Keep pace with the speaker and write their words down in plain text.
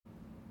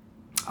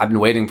I've been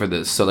waiting for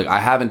this. So like I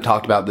haven't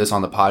talked about this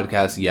on the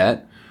podcast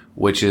yet,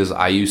 which is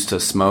I used to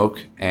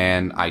smoke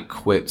and I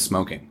quit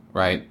smoking,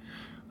 right?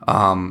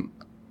 And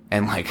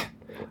like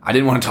I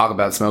didn't want to talk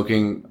about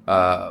smoking.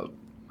 I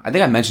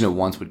think I mentioned it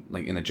once with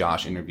like in a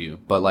Josh interview,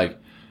 but like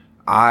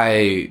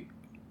I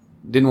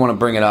didn't want to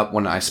bring it up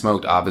when I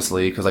smoked,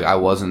 obviously, because like I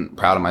wasn't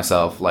proud of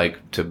myself. Like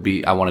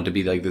I wanted to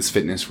be like this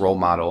fitness role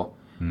model,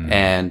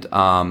 and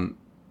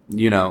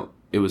you know,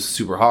 it was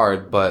super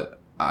hard. But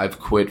I've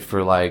quit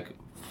for like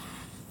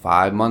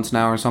 5 months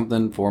now or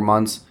something, 4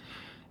 months,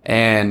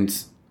 and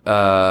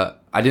I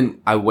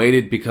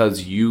waited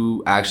because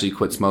you actually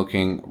quit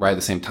smoking right at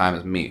the same time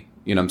as me.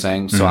 You know what I'm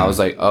saying? So I was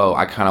like, oh,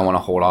 I kind of want to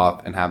hold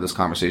off and have this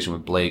conversation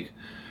with Blake,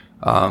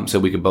 so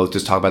we could both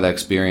just talk about that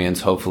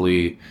experience.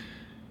 Hopefully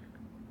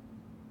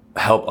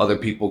help other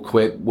people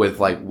quit with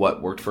like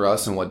what worked for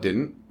us and what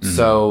didn't.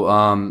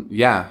 So,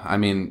 yeah, I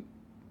mean,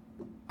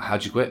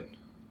 how'd you quit?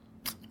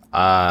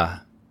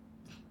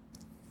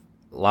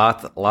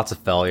 Lots of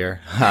failure.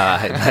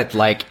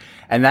 Like,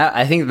 and that,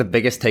 I think the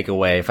biggest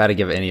takeaway, if I had to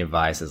give any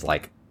advice, is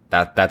like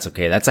that's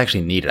okay. That's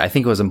actually needed. I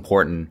think it was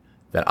important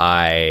that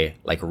I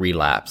like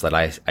relapsed, that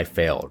I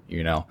failed,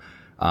 you know.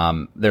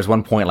 There's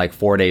one point like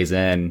 4 days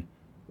in,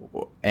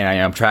 and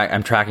I'm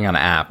tracking on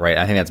an app, right?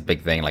 I think that's a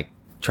big thing, like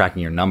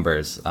tracking your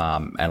numbers,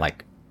 and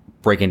like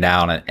breaking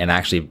down and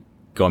actually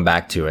going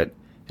back to it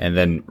and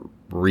then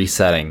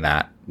resetting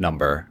that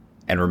number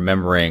and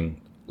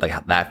remembering like how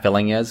that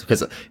feeling is.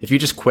 Because if you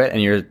just quit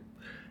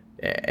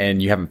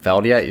and you haven't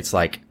failed yet, it's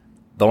like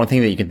the only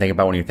thing that you can think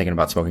about when you're thinking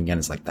about smoking again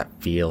is like that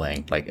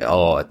feeling, like,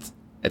 oh,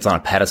 it's on a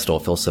pedestal,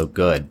 it feels so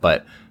good.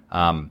 But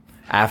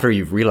after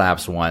you've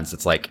relapsed once,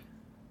 it's like,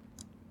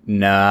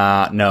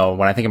 no,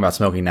 when I think about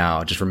smoking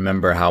now, just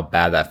remember how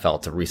bad that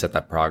felt to reset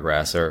that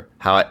progress, or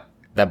how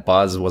that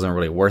buzz wasn't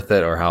really worth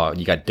it, or how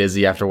you got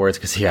dizzy afterwards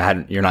because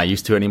you're not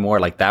used to it anymore.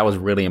 Like that was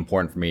really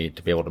important for me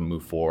to be able to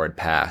move forward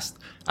past.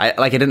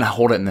 I didn't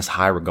hold it in this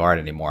high regard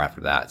anymore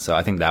after that. So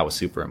I think that was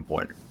super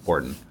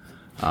important.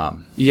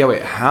 Yeah,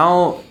 wait,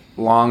 how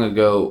long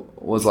ago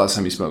was the last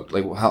time you smoked?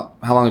 Like how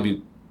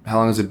long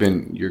has it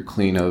been you're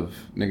clean of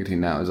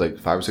nicotine now? Is it like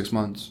 5 or 6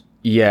 months?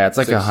 Yeah, it's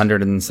like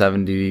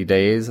 170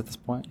 days at this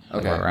point.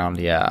 Okay. Around,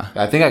 yeah.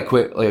 I think I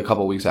quit like a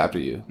couple weeks after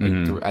you.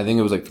 Like I think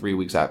it was like 3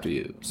 weeks after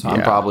you. So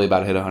I'm probably about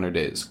to hit 100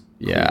 days.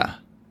 Yeah.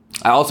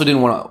 I also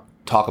didn't want to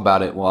talk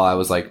about it while I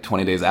was like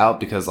 20 days out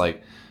because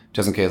like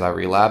just in case I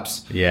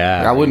relapse.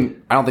 Yeah. Like,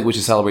 I don't think we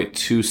should celebrate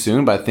too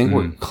soon, but I think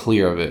we're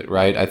clear of it,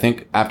 right? I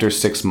think after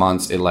 6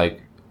 months, it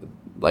like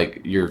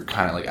you're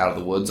kind of like out of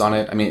the woods on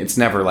it. I mean, it's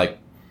never like,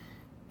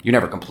 you're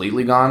never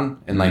completely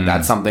gone. And like,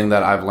 that's something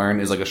that I've learned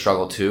is like a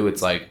struggle too.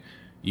 It's like,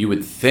 you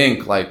would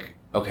think like,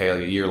 okay,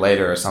 like a year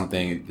later or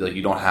something, like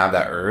you don't have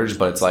that urge,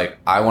 but it's like,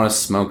 I want to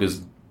smoke as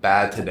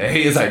bad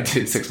today as I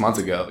did 6 months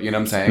ago. You know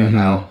what I'm saying?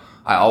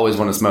 I always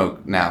want to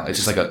smoke now. It's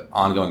just like an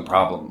ongoing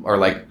problem, or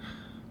like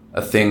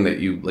a thing that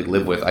you like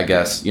live with, I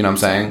guess. You know what I'm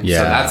saying? Yeah.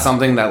 So that's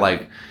something that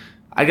like,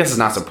 I guess it's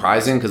not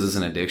surprising because it's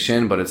an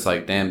addiction, but it's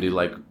like, damn, dude,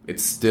 like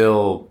it's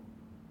still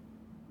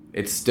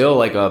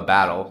like a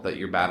battle that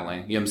you're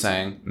battling. You know what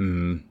I'm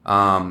saying?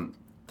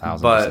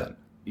 1000%. But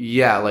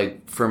yeah,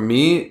 like for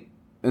me,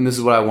 and this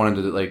is what I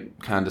wanted to like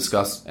kind of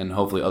discuss, and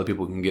hopefully other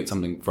people can get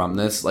something from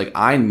this. Like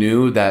I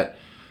knew that,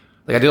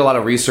 like I did a lot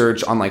of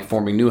research on like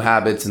forming new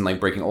habits and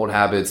like breaking old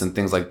habits and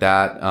things like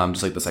that.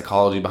 Just like the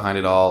psychology behind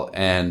it all.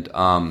 And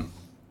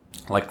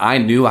like I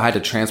knew I had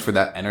to transfer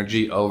that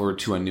energy over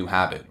to a new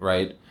habit,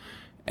 right?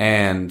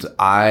 And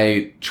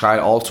I tried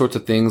all sorts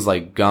of things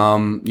like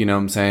gum, you know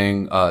what I'm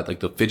saying?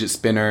 Like the fidget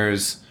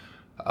spinners,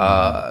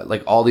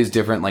 like all these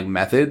different like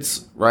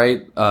methods,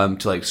 right? To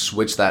like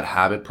switch that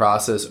habit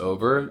process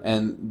over.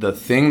 And the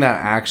thing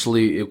that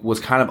actually, it was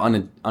kind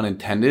of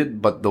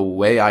unintended, but the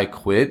way I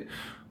quit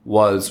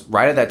was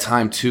right at that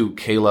time too.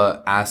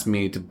 Kayla asked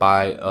me to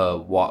buy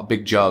a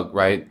big jug,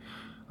 right?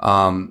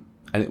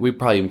 And we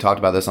probably even talked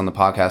about this on the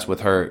podcast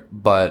with her,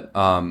 but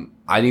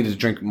I needed to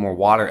drink more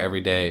water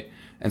every day.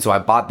 And so I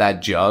bought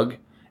that jug,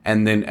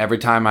 and then every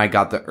time I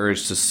got the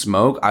urge to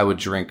smoke, I would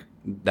drink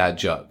that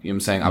jug. You know what I'm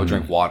saying? I would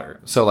drink water.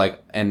 So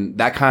like, and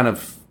that kind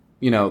of,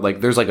 you know, like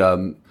there's like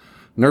a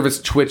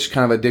nervous twitch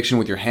kind of addiction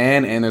with your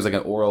hand, and there's like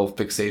an oral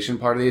fixation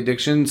part of the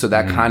addiction. So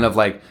that kind of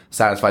like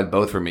satisfied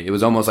both for me. It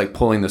was almost like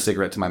pulling the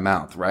cigarette to my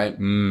mouth, right?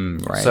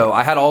 Right. So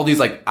I had all these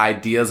like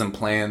ideas and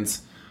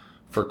plans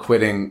for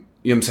quitting,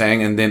 you know what I'm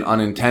saying? And then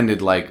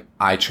unintended, like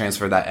I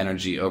transferred that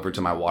energy over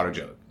to my water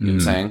jug. You know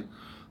what I'm saying?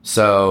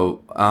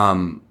 So,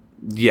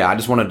 yeah, I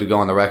just wanted to go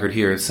on the record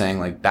here saying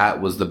like that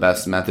was the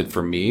best method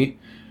for me.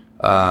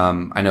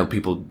 I know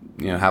people,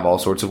 you know, have all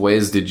sorts of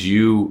ways. Did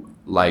you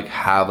like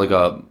have like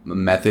a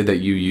method that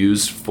you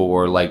use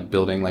for like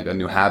building like a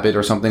new habit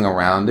or something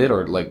around it?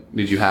 Or like,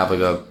 did you have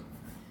like a...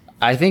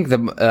 I think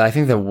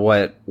that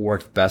what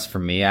worked best for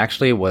me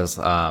actually was,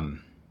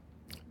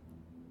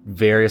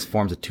 various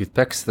forms of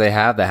toothpicks they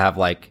have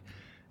like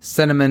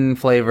cinnamon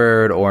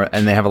flavored,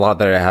 and they have a lot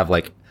that have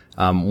like,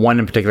 one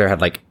in particular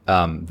had like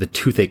the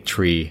toothache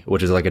tree,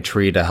 which is like a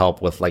tree to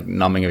help with like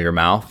numbing of your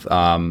mouth.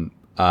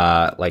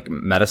 like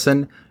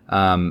medicine,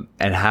 and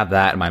have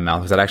that in my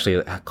mouth, because it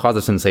actually caused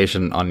a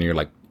sensation on your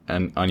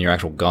on your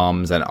actual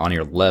gums and on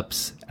your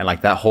lips, and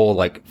like that whole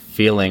like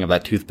feeling of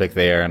that toothpick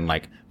there, and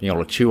like being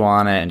able to chew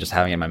on it and just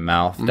having it in my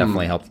mouth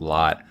definitely helped a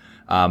lot.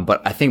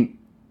 But I think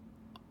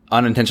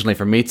unintentionally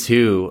for me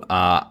too,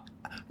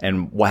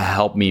 and what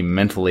helped me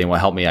mentally and what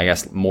helped me, I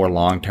guess, more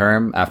long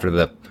term after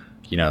the,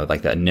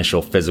 like the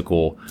initial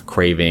physical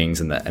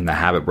cravings and the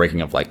habit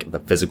breaking of like the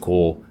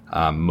physical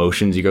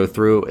motions you go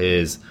through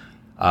is,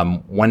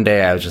 one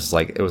day I was just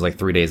like, it was like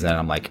 3 days in,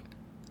 I'm like,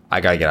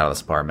 I gotta get out of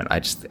this apartment.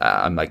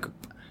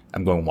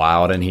 I'm going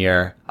wild in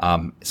here.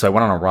 So I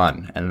went on a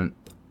run, and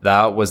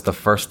that was the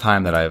first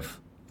time that I've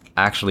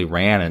actually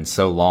ran in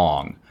so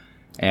long.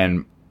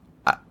 And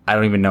I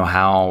don't even know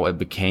how it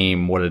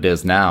became what it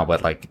is now,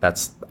 but like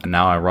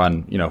now I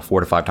run, 4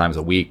 to 5 times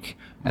a week,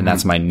 and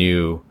that's my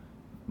new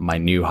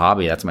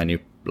hobby. That's my new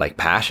like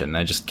passion.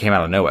 And it just came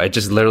out of nowhere. It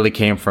just literally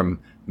came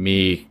from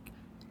me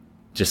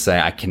just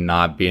saying,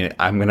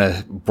 I'm going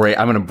to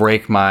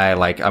break my,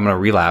 I'm going to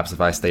relapse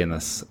if I stay in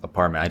this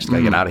apartment. I just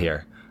gotta get out of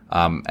here.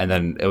 And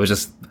then it was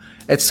just,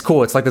 it's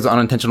cool. It's like those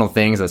unintentional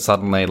things that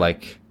suddenly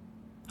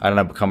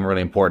become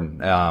really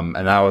important. And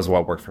that was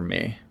what worked for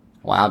me.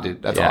 Wow,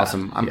 dude, that's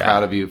awesome. I'm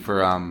proud of you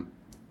for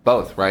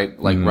both, right?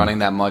 Like running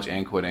that much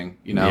and quitting,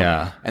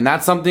 Yeah. And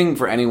that's something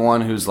for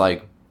anyone who's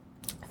like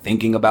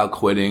thinking about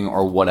quitting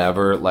or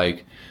whatever.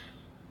 Like,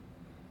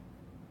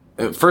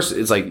 at first,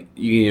 it's like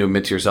you need to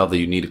admit to yourself that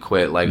you need to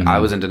quit. Like, I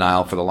was in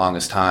denial for the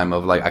longest time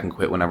of like, I can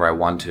quit whenever I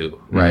want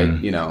to, right?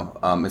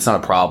 It's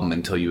not a problem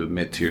until you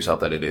admit to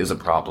yourself that it is a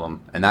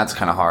problem, and that's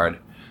kind of hard.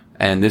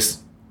 And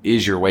this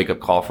is your wake up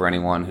call for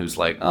anyone who's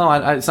like, oh,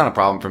 it's not a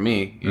problem for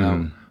me,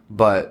 know.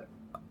 But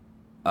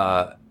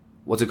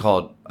what's it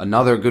called?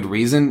 Another good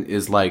reason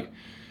is like,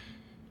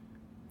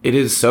 it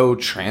is so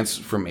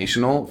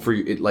transformational for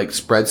you. It like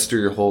spreads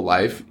through your whole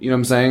life. You know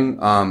what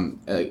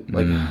I'm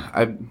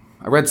saying?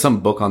 I read some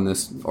book on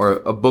this,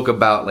 or a book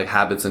about like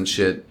habits and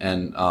shit,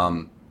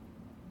 and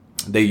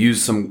they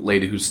used some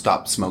lady who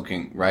stopped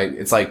smoking, right?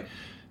 It's like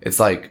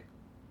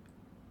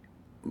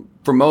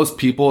for most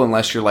people,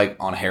 unless you're like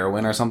on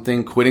heroin or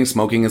something, quitting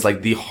smoking is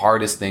like the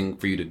hardest thing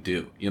for you to do. You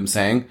know what I'm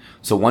saying?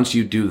 So once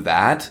you do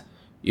that,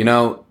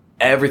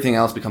 everything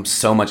else becomes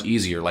so much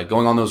easier. Like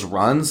going on those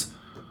runs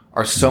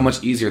are so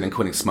much easier than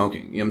quitting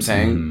smoking. You know what I'm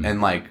saying? And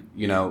like,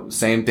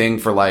 same thing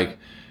for like,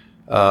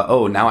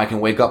 now I can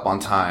wake up on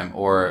time,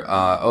 or,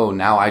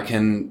 now I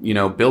can,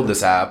 build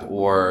this app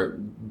or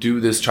do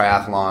this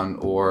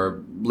triathlon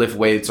or lift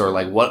weights, or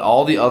like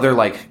all the other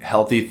like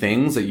healthy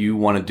things that you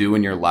want to do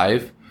in your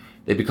life,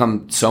 they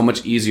become so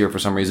much easier for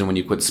some reason when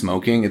you quit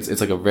smoking. It's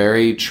like a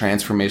very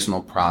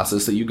transformational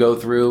process that you go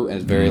through, and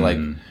it's very like,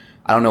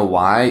 I don't know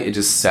why, it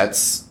just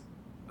sets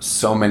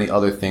so many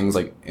other things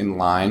like in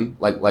line,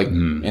 and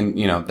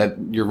that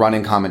your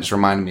running comment just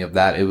reminded me of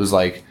that. It was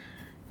like,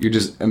 you're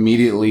just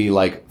immediately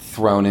like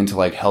thrown into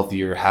like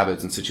healthier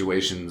habits and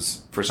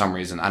situations for some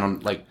reason. I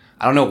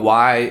don't know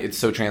why it's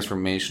so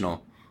transformational.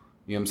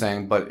 You know what I'm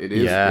saying? But it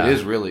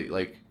is really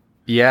like.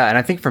 Yeah. And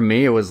I think for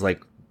me, it was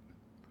like,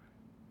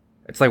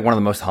 it's like one of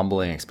the most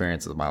humbling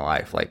experiences of my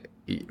life. Like,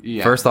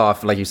 first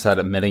off, like you said,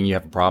 admitting you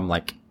have a problem.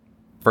 Like,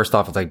 first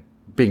off, it's like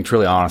being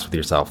truly honest with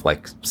yourself,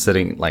 like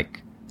sitting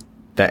like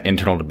that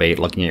internal debate,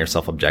 looking at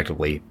yourself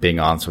objectively, being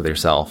honest with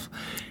yourself.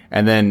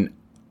 And then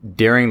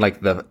during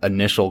like the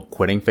initial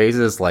quitting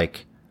phases,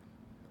 like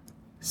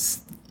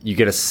you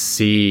get to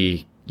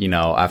see,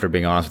 after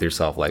being honest with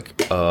yourself,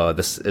 like,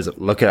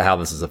 look at how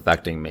this is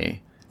affecting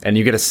me. And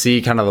you get to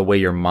see kind of the way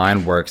your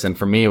mind works. And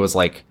for me, it was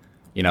like,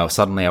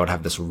 suddenly I would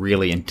have this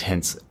really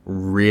intense,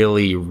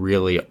 really,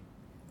 really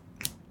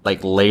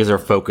like laser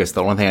focus.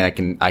 The only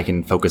thing I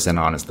can focus in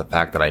on is the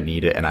fact that I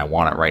need it and I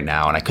want it right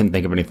now. And I couldn't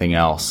think of anything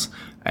else.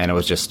 And it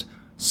was just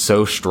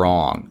so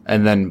strong.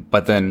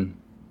 But then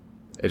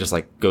it just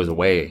like goes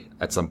away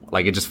at some,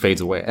 like it just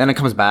fades away, and it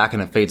comes back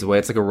and it fades away.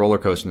 It's like a roller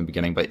coaster in the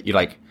beginning, but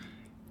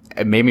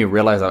it made me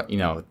realize that,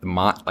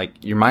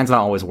 your mind's not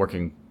always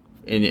working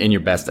in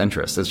your best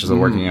interest. It's just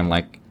working in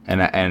like,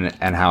 and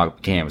how it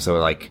became. So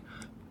like,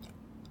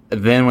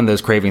 then when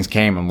those cravings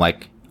came, I'm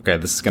like, okay,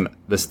 this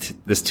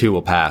too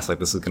will pass. Like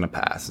this is going to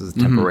pass. This is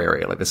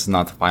temporary. Like this is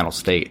not the final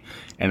state.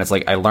 And it's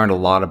like, I learned a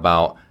lot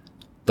about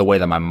the way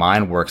that my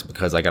mind works,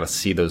 because I got to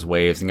see those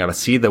waves and got to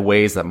see the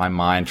ways that my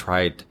mind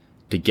tried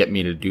to get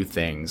me to do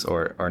things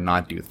or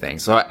not do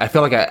things. So I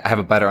feel like I have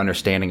a better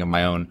understanding of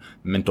my own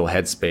mental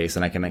headspace,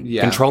 and I can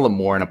control it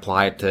more and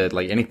apply it to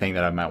like anything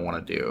that I might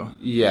want to do.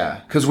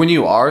 Yeah. Cause when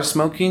you are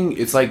smoking,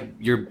 it's like,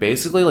 you're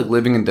basically like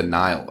living in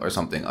denial or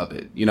something of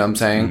it. You know what I'm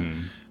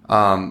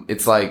saying?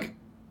 It's like,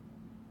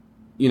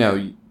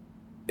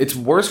 it's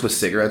worse with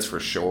cigarettes for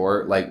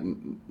sure.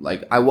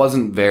 Like I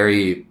wasn't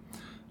very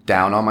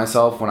down on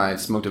myself when I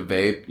smoked a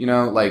vape,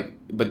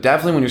 but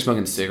definitely when you're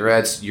smoking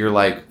cigarettes, you're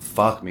like,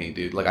 fuck me,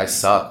 dude. Like I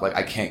suck. Like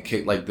I can't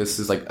kick, like this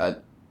is like a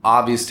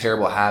obvious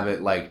terrible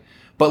habit. Like,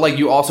 but like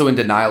you also in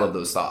denial of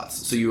those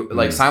thoughts. So you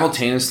like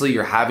simultaneously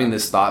you're having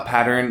this thought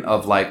pattern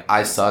of like,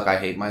 I suck. I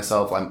hate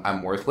myself.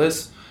 I'm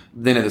worthless.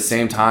 Then at the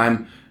same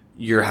time,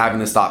 you're having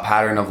this thought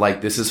pattern of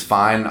like, this is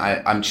fine.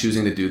 I'm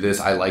choosing to do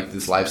this. I like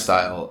this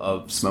lifestyle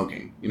of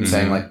smoking. You know what I'm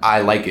saying? Like, I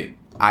like it.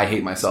 I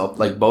hate myself.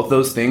 Like, both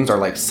those things are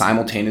like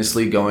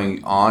simultaneously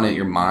going on in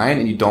your mind,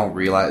 and you don't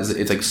realize it.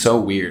 It's like so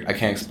weird. I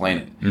can't explain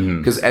it.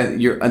 Because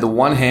you're on the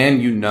one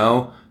hand, you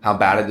know how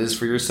bad it is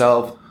for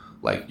yourself.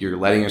 Like, you're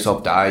letting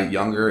yourself die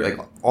younger. Like,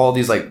 all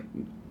these, like,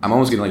 I'm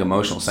almost getting like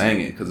emotional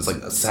saying it because it's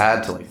like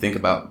sad to like think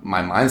about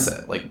my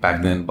mindset like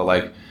back then. But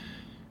like,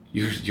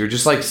 you're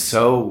just like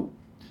so.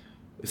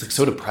 It's like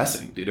so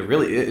depressing, dude. It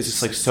really is. It's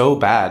just like so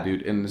bad,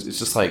 dude. And it's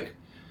just like,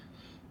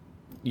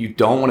 you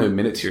don't want to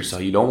admit it to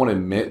yourself. You don't want to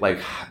admit like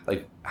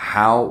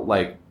how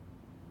like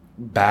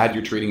bad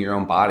you're treating your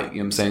own body. You know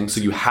what I'm saying?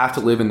 So you have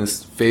to live in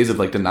this phase of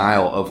like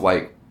denial of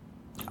like,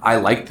 I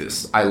like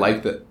this. I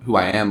like who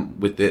I am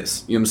with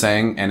this. You know what I'm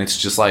saying? And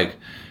it's just like,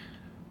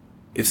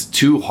 it's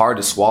too hard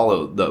to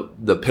swallow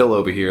the pill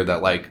over here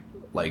that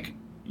like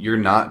you're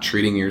not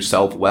treating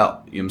yourself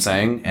well. You know what I'm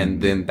saying?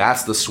 And then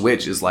that's the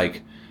switch is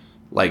like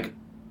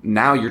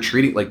now you're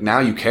treating, like, now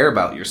you care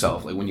about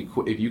yourself. Like, when you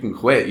if you can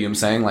quit, you know what I'm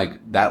saying?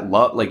 Like, that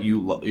love, like,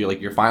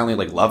 you're finally,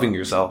 like, loving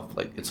yourself.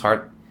 Like, it's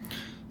hard.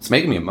 It's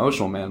making me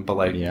emotional, man. But,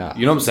 like, yeah.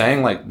 You know what I'm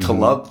saying? Like, to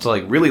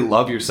like, really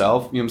love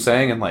yourself, you know what I'm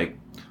saying? And, like,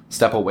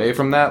 step away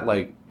from that,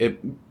 like, it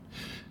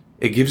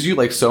gives you,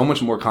 like, so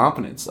much more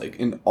confidence, like,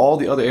 in all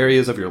the other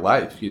areas of your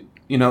life.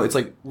 You know, it's,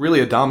 like, really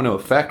a domino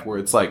effect where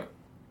it's, like,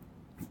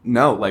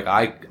 no, like,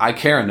 I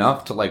care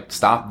enough to, like,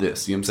 stop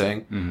this, you know what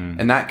I'm saying?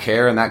 And that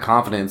care and that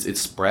confidence, it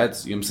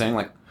spreads, you know what I'm saying?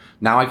 Like,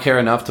 now I care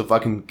enough to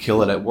fucking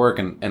kill it at work,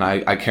 and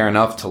I care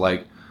enough to,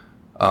 like,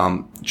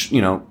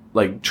 you know,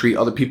 like, treat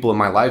other people in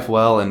my life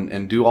well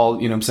and do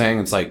all, you know what I'm saying?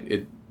 It's like,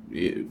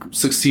 it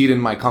succeed in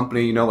my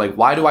company, you know, like,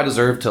 why do I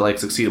deserve to, like,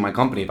 succeed in my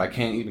company if I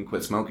can't even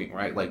quit smoking,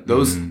 right? Like,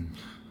 those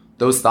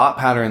thought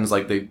patterns,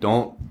 like, they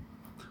don't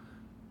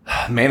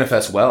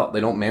manifest well.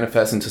 They don't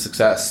manifest into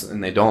success,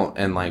 and they don't,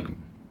 and, like,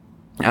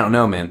 I don't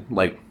know, man.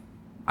 Like,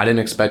 I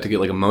didn't expect to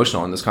get, like,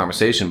 emotional in this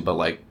conversation, but,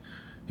 like,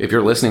 if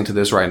you're listening to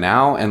this right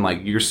now and,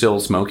 like, you're still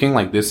smoking,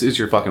 like, this is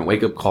your fucking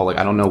wake-up call. Like,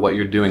 I don't know what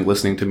you're doing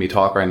listening to me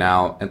talk right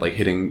now and, like,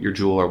 hitting your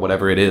jewel or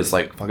whatever it is.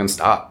 Like, fucking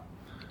stop.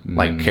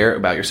 Like, care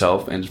about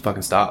yourself and just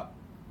fucking stop.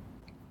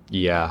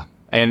 Yeah.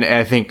 And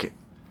I think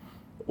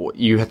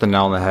you hit the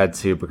nail on the head,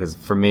 too, because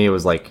for me, it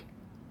was, like,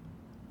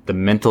 the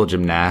mental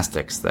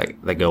gymnastics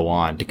that go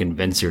on to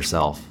convince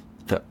yourself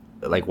to,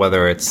 like,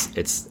 whether it's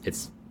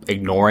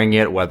ignoring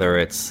it, whether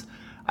it's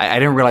I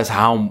didn't realize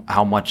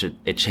how much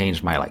it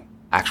changed my, like,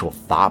 actual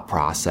thought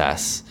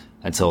process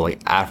until,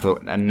 like, after,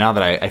 and now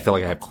that I feel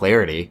like I have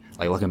clarity,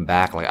 like, looking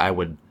back, like,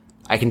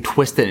 I can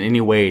twist it in any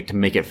way to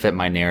make it fit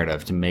my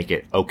narrative, to make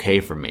it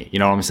okay for me. You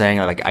know what I'm saying?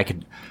 Like,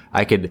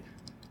 I could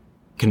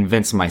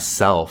convince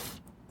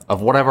myself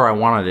of whatever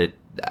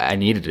I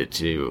needed it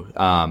to,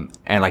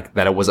 and, like,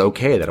 that it was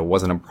okay, that it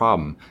wasn't a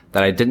problem,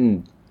 that I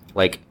didn't,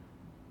 like,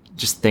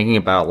 just thinking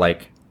about,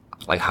 like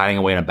hiding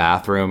away in a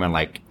bathroom and,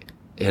 like,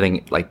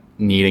 hitting, like,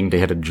 needing to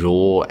hit a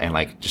jewel and,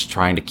 like, just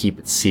trying to keep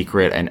it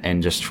secret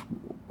and just,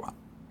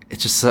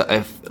 it's just so,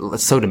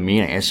 it's so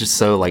demeaning. It's just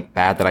so, like,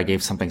 bad that I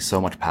gave something so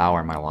much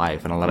power in my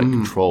life and I let it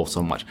control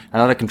so much.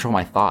 I let it control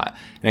my thought.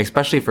 And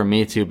especially for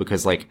me too,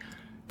 because, like,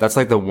 that's,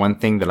 like, the one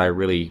thing that I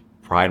really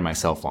pride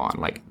myself on.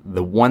 Like,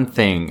 the one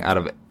thing out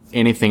of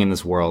anything in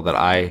this world that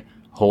I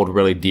hold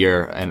really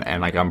dear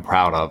and like, I'm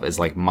proud of is,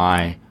 like,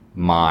 my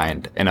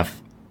mind. And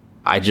if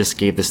I just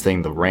gave this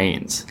thing the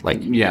reins, like,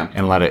 yeah,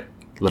 and let it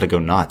go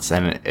nuts,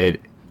 and it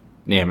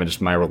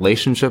damaged my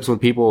relationships with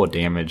people. It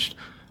damaged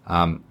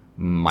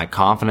my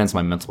confidence,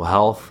 my mental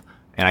health,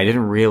 and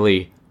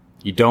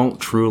you don't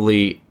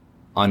truly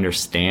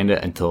understand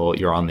it until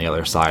you're on the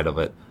other side of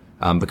it,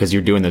 because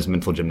you're doing those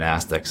mental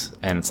gymnastics,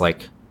 and it's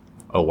like,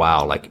 oh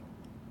wow, like,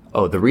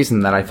 oh, the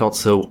reason that I felt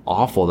so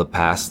awful the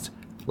past,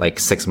 like,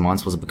 6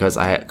 months was because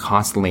I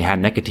constantly had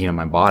nicotine in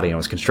my body and I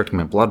was constricting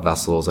my blood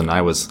vessels, and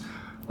I was,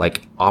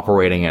 like,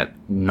 operating at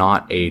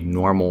not a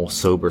normal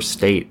sober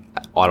state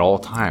at all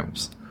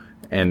times.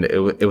 And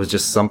it was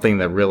just something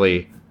that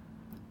really,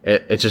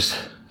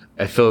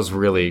 it feels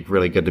really,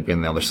 really good to be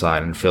on the other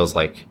side. And it feels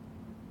like,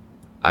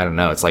 I don't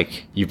know, it's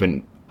like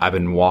I've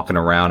been walking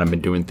around and been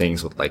doing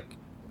things with, like,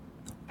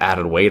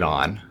 added weight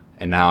on.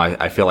 And now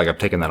I feel like I've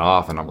taken that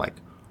off, and I'm like,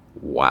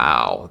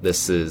 wow,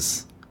 this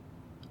is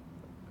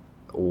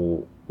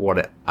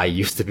what I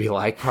used to be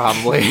like,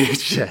 probably.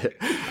 Shit.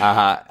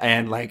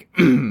 And, like,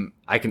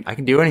 I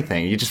can do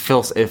anything. You just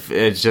feel, if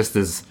it just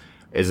is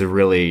a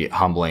really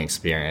humbling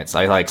experience.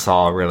 I, like,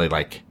 saw really,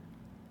 like,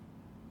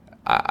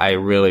 I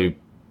really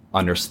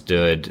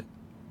understood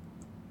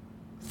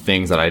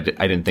things that I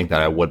didn't think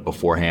that I would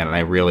beforehand. And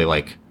I really,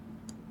 like,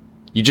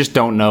 you just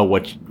don't know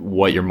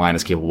what your mind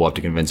is capable of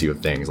to convince you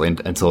of things,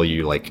 like, until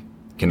you, like,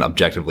 can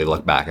objectively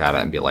look back at it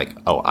and be like,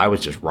 oh, I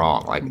was just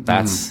wrong. Like,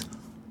 that's,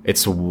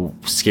 it's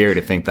scary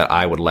to think that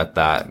I would let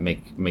that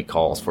make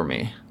calls for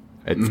me.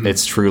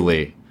 It's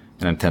truly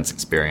an intense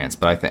experience,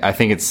 but I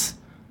think it's,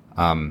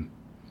 and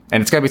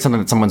it's gotta be something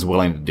that someone's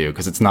willing to do,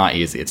 because it's not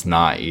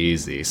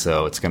easy.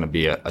 So it's gonna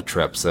be a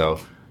trip. So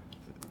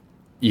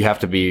you have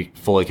to be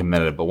fully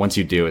committed. But once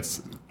you do,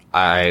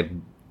 I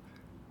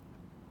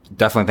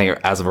definitely think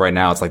as of right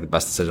now, it's like the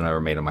best decision I've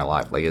ever made in my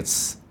life. Like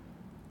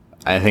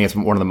I think it's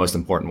one of the most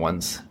important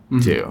ones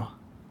too.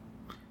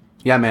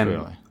 Yeah, man.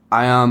 Really.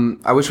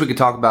 I wish we could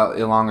talk about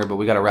it longer, but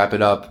we got to wrap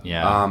it up.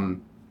 Yeah.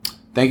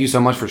 Thank you so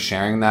much for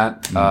sharing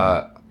that.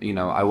 You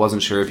know, I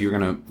wasn't sure if you were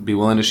going to be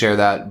willing to share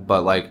that,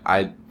 but like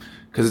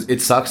because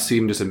it sucks to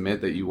even just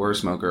admit that you were a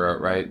smoker,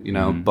 right? You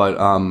know, but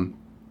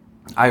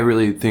I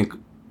really think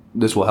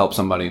this will help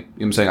somebody. You know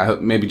what I'm saying? I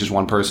hope maybe just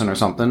one person or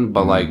something,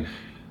 but like,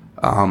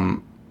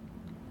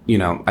 you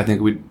know, I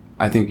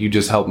think you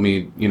just helped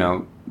me, you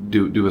know,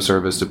 do a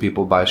service to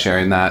people by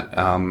sharing that,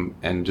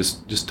 and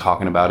just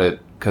talking about it,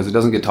 because it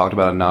doesn't get talked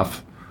about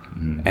enough.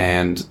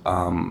 And,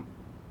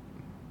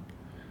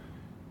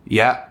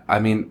 yeah, I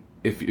mean,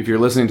 if you're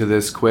listening to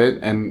this,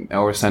 quit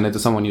or send it to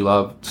someone you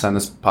love. Send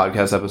this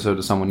podcast episode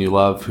to someone you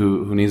love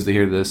who needs to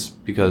hear this,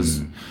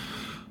 because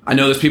I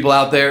know there's people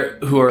out there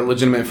who are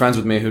legitimate friends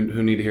with me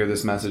who need to hear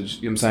this message.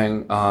 You know what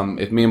I'm saying?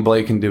 If me and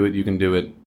Blake can do it, you can do it.